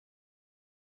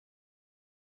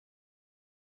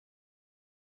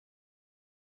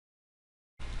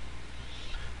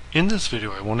In this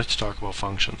video I wanted to talk about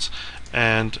functions,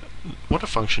 and what a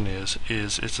function is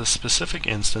it's a specific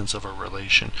instance of a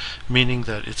relation, meaning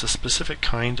that it's a specific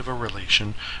kind of a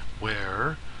relation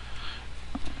where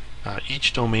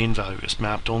each domain value is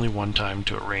mapped only one time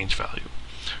to a range value.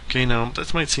 Okay, now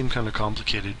this might seem kind of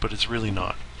complicated, but it's really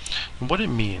not. And what it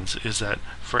means is that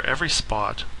for every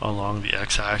spot along the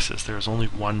x-axis there is only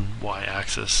one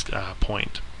y-axis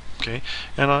point. Okay,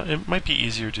 and it might be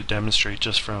easier to demonstrate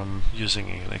just from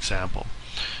using an example.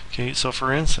 Okay, so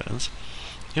for instance,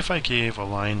 if I gave a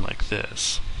line like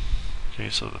this, okay,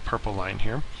 so the purple line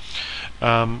here,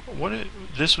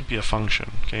 this would be a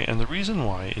function. Okay, and the reason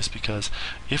why is because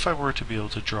if I were to be able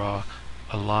to draw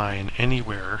a line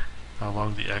anywhere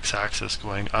along the x-axis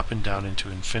going up and down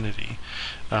into infinity,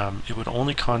 it would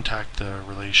only contact the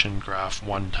relation graph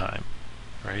one time.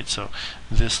 Right, so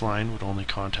this line would only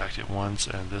contact it once,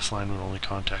 and this line would only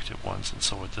contact it once, and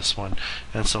so would this one,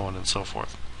 and so on and so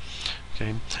forth.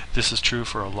 Okay, this is true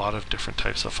for a lot of different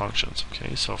types of functions.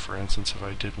 Okay, so for instance, if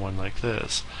I did one like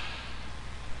this,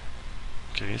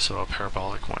 okay, so a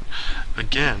parabolic one,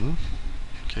 again,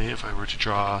 okay, if I were to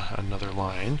draw another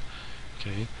line,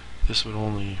 okay, this would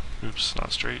only, oops,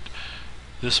 not straight.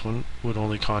 This one would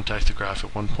only contact the graph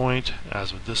at one point,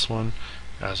 as with this one,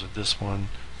 as with this one,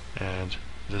 and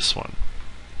this one.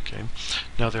 Okay.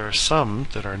 Now there are some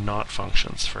that are not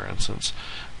functions. For instance,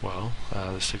 well,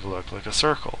 let's take a look, like a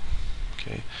circle.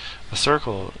 Okay, a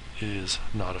circle is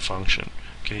not a function.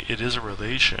 Okay, it is a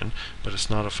relation, but it's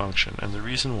not a function. And the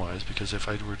reason why is because if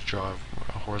I were to draw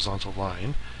a horizontal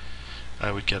line,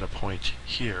 I would get a point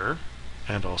here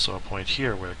and also a point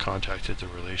here where it contacted the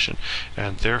relation,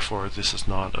 and therefore this is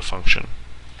not a function.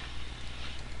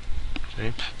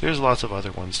 Okay. There's lots of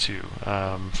other ones too.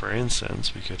 For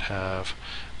instance, we could have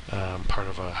part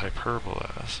of a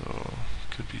hyperbola, so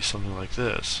it could be something like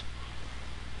this.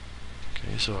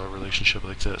 Okay, so a relationship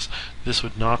like this. This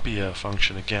would not be a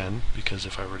function again, because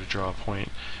if I were to draw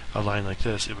a line like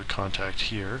this, it would contact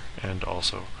here and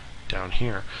also down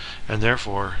here, and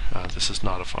therefore this is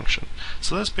not a function.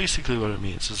 So that's basically what it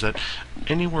means, is that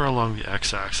anywhere along the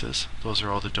x-axis, those are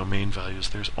all the domain values,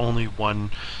 there's only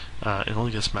one, it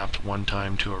only gets mapped one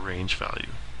time to a range value.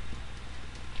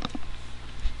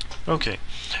 Okay,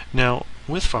 now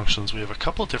with functions we have a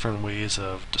couple different ways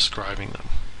of describing them.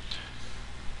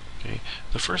 Okay,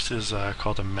 the first is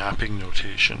called a mapping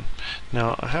notation.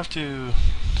 Now I have to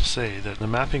say that the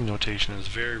mapping notation is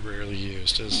very rarely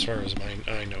used, as far as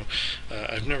I know.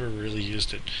 I've never really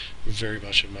used it very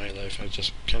much in my life. I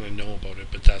just kind of know about it,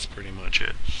 but that's pretty much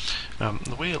it.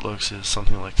 The way it looks is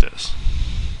something like this: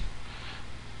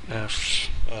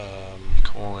 F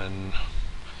colon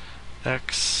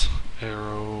X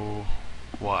arrow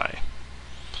Y.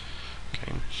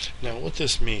 Okay. Now what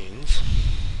this means,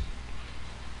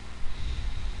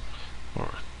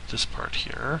 or this part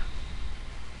here,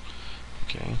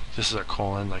 okay, this is a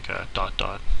colon, like a dot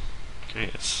dot.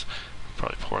 Okay, it's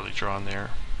probably poorly drawn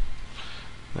there.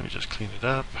 Let me just clean it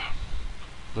up.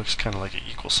 Looks kind of like an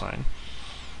equal sign.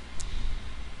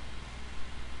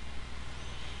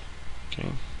 Okay,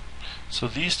 so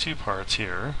these two parts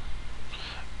here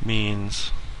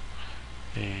means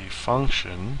a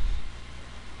function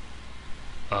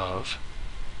of,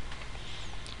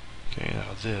 okay,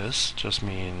 now this just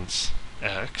means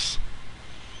x.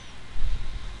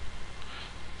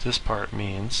 This part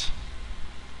means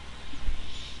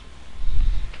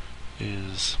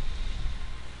is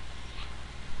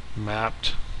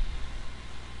mapped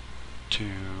to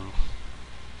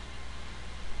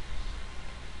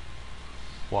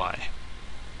y.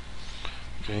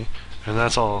 Okay, and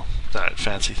that's all that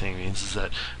fancy thing means, is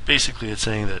that basically it's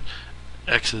saying that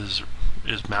x is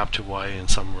mapped to y in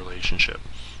some relationship.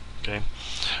 Okay,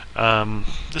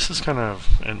 this is kind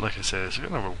of, and like I said, it's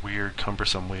kind of a weird,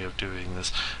 cumbersome way of doing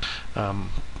this.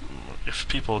 If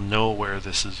people know where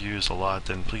this is used a lot,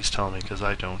 then please tell me, because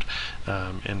I don't.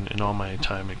 In all my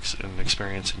time and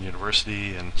experience in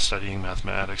university and studying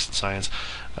mathematics and science,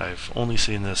 I've only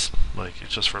seen this like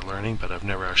just for learning, but I've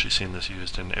never actually seen this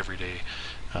used in everyday,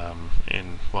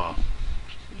 in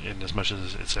as much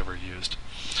as it's ever used.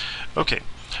 Okay,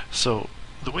 so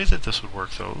the way that this would work,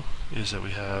 though, is that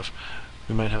we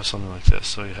might have something like this.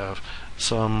 So you have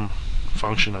some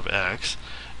function of x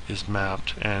is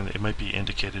mapped, and it might be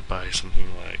indicated by something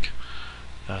like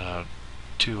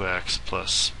 2x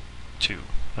plus 2.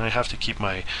 And I have to keep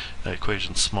my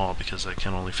equations small because I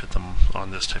can only fit them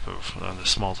on this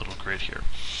small little grid here.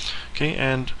 Okay,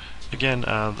 and again,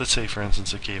 let's say for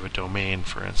instance it gave a domain,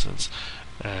 for instance,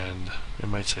 and it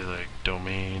might say like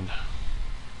domain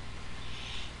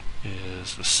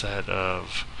is the set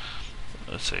of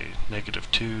let's say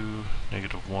 -2,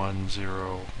 -1,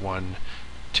 0, 1,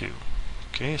 2.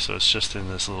 Okay, so it's just in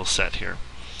this little set here.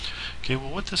 Okay,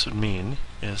 well what this would mean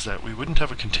is that we wouldn't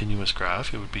have a continuous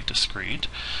graph, it would be discrete,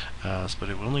 but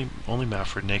it would only map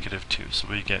for -2. So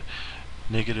we get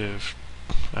 -2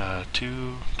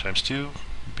 times 2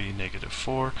 would be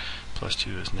 -4, plus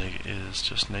 2 is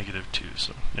just -2,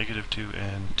 so -2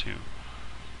 and 2,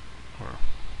 or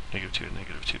 -2 and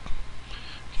 -2.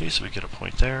 Okay, so we get a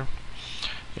point there.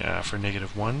 For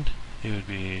 -1, it would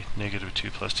be -2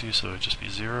 plus 2, so it would just be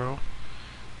 0,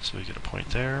 so we get a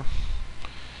point there.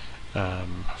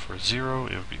 For 0,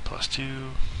 it would be plus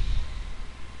 2.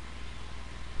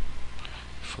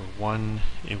 For 1,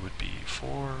 it would be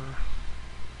 4.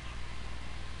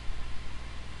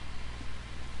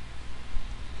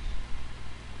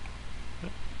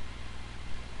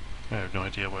 I have no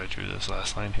idea why I drew this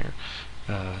last line here.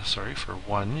 Sorry, for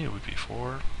 1, it would be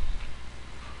 4.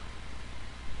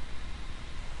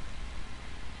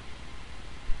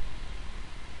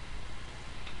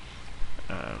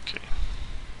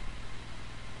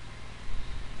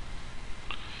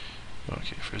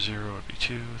 Okay, for 0 it would be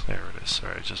 2. There it is.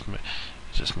 Sorry, I just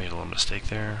made a little mistake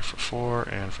there. For 4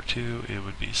 and for 2, it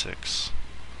would be 6.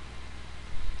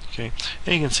 Okay,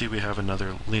 and you can see we have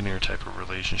another linear type of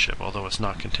relationship, although it's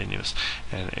not continuous,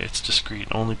 and it's discrete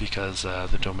only because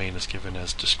the domain is given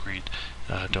as discrete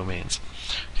domains.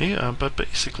 Okay, but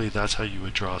basically that's how you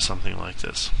would draw something like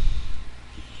this.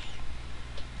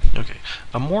 Okay,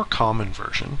 a more common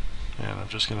version, and I'm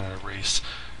just going to erase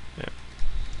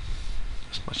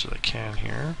as much as I can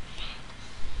here.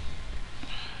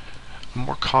 A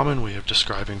more common way of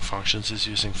describing functions is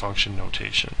using function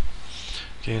notation.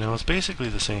 Okay, now it's basically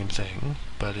the same thing,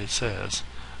 but it says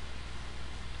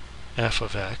f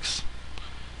of x.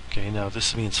 Okay, now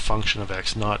this means function of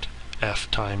x, not f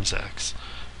times x.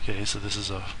 Okay, so this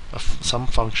is some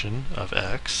function of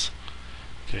x.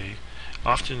 Okay,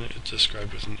 often it's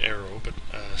described with an arrow, but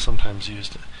sometimes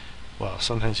used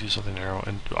with an arrow,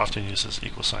 and often used as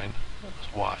equal sign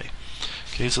y.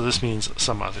 Okay, so this means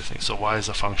some other thing. So y is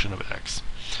a function of x.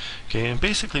 Okay, and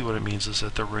basically what it means is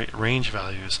that the range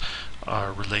values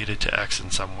are related to x in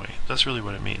some way. That's really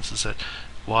what it means, is that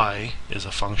y is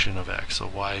a function of x. So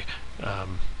y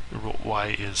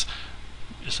is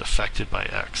affected by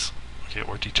x, okay,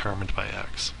 or determined by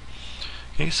x.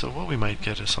 Okay, so what we might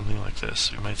get is something like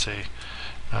this. We might say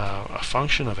a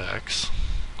function of x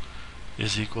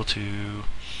is equal to,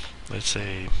 let's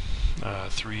say,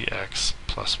 3x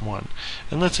plus 1.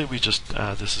 And let's say we just,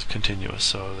 this is continuous,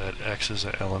 so that x is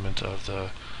an element of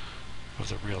the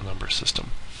real number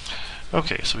system.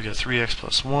 Okay, so we got 3x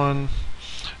plus 1.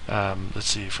 Let's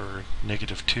see, for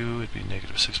 -2, it'd be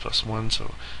 -6 plus 1,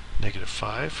 so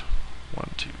 -5.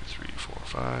 1, 2, 3, 4,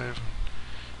 5.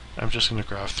 I'm just going to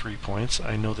graph 3 points.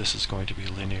 I know this is going to be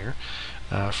linear.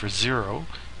 For 0,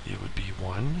 it would be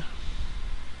 1.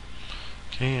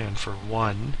 Okay, and for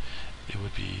 1, it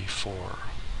would be 4.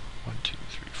 1, 2,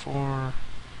 3, 4.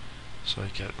 So I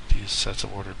get these sets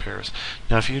of ordered pairs.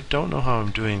 Now if you don't know how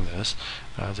I'm doing this,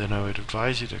 then I would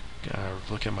advise you to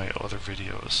look at my other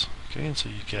videos. Okay, and so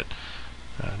you get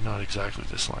not exactly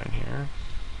this line here.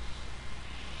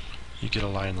 You get a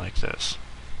line like this.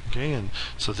 Okay, and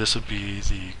so this would be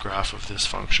the graph of this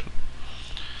function.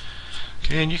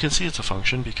 Okay, and you can see it's a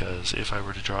function because if I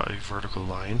were to draw a vertical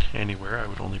line anywhere, I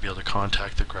would only be able to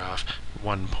contact the graph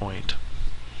 1 point.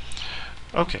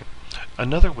 Okay,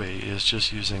 another way is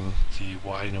just using the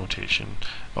y notation.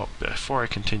 Oh, before I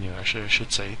continue, actually I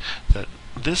should say that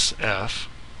this f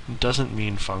doesn't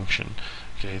mean function.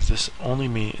 Okay, this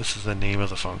is the name of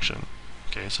the function.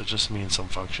 Okay, so it just means some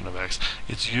function of x.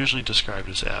 It's usually described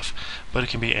as f, but it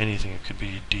can be anything. It could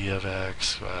be d of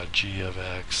x, g of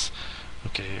x.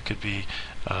 Okay, it could be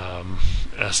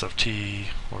s of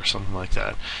t or something like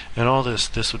that. And all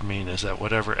this would mean is that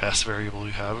whatever s variable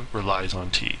you have relies on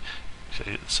t.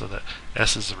 Okay, so that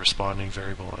s is the responding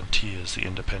variable and t is the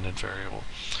independent variable.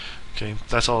 Okay,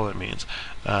 that's all it means.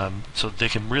 So they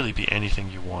can really be anything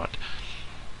you want.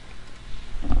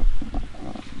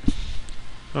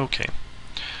 Okay.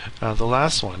 The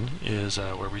last one is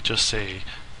where we just say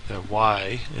that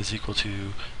y is equal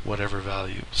to whatever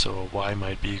value. So y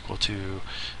might be equal to,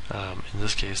 in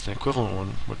this case, the equivalent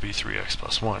one would be 3x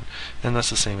plus 1. And that's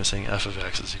the same as saying f of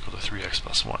x is equal to 3x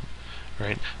plus 1.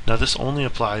 Right? Now this only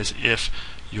applies if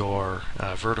your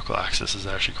vertical axis is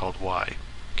actually called y.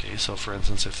 Okay, so for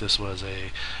instance, if this was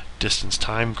a distance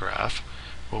time graph,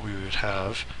 what we would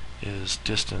have is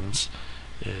distance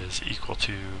is equal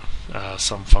to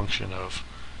some function of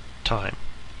time.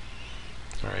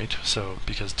 Alright, so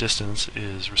because distance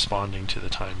is responding to the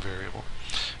time variable.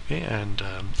 Okay, and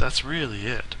that's really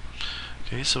it.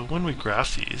 Okay, so when we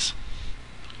graph these,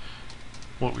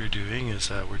 what we're doing is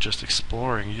we're just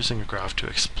exploring, using a graph to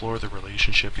explore the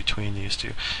relationship between these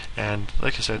two. And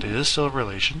like I said, it is still a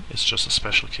relation. It's just a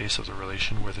special case of the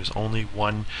relation where there's only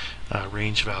one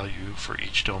range value for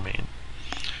each domain.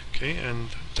 Okay, and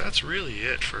that's really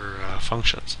it for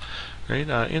functions. Right?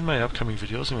 In my upcoming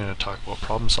videos, I'm going to talk about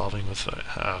problem solving with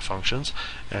functions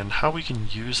and how we can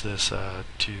use this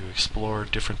to explore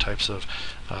different types of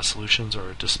solutions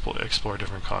or explore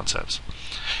different concepts.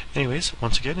 Anyways,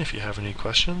 once again, if you have any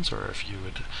questions or if you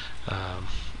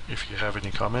have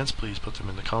any comments, please put them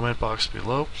in the comment box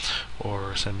below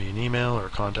or send me an email or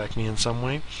contact me in some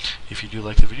way. If you do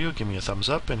like the video, give me a thumbs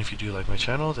up, and if you do like my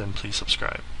channel, then please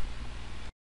subscribe.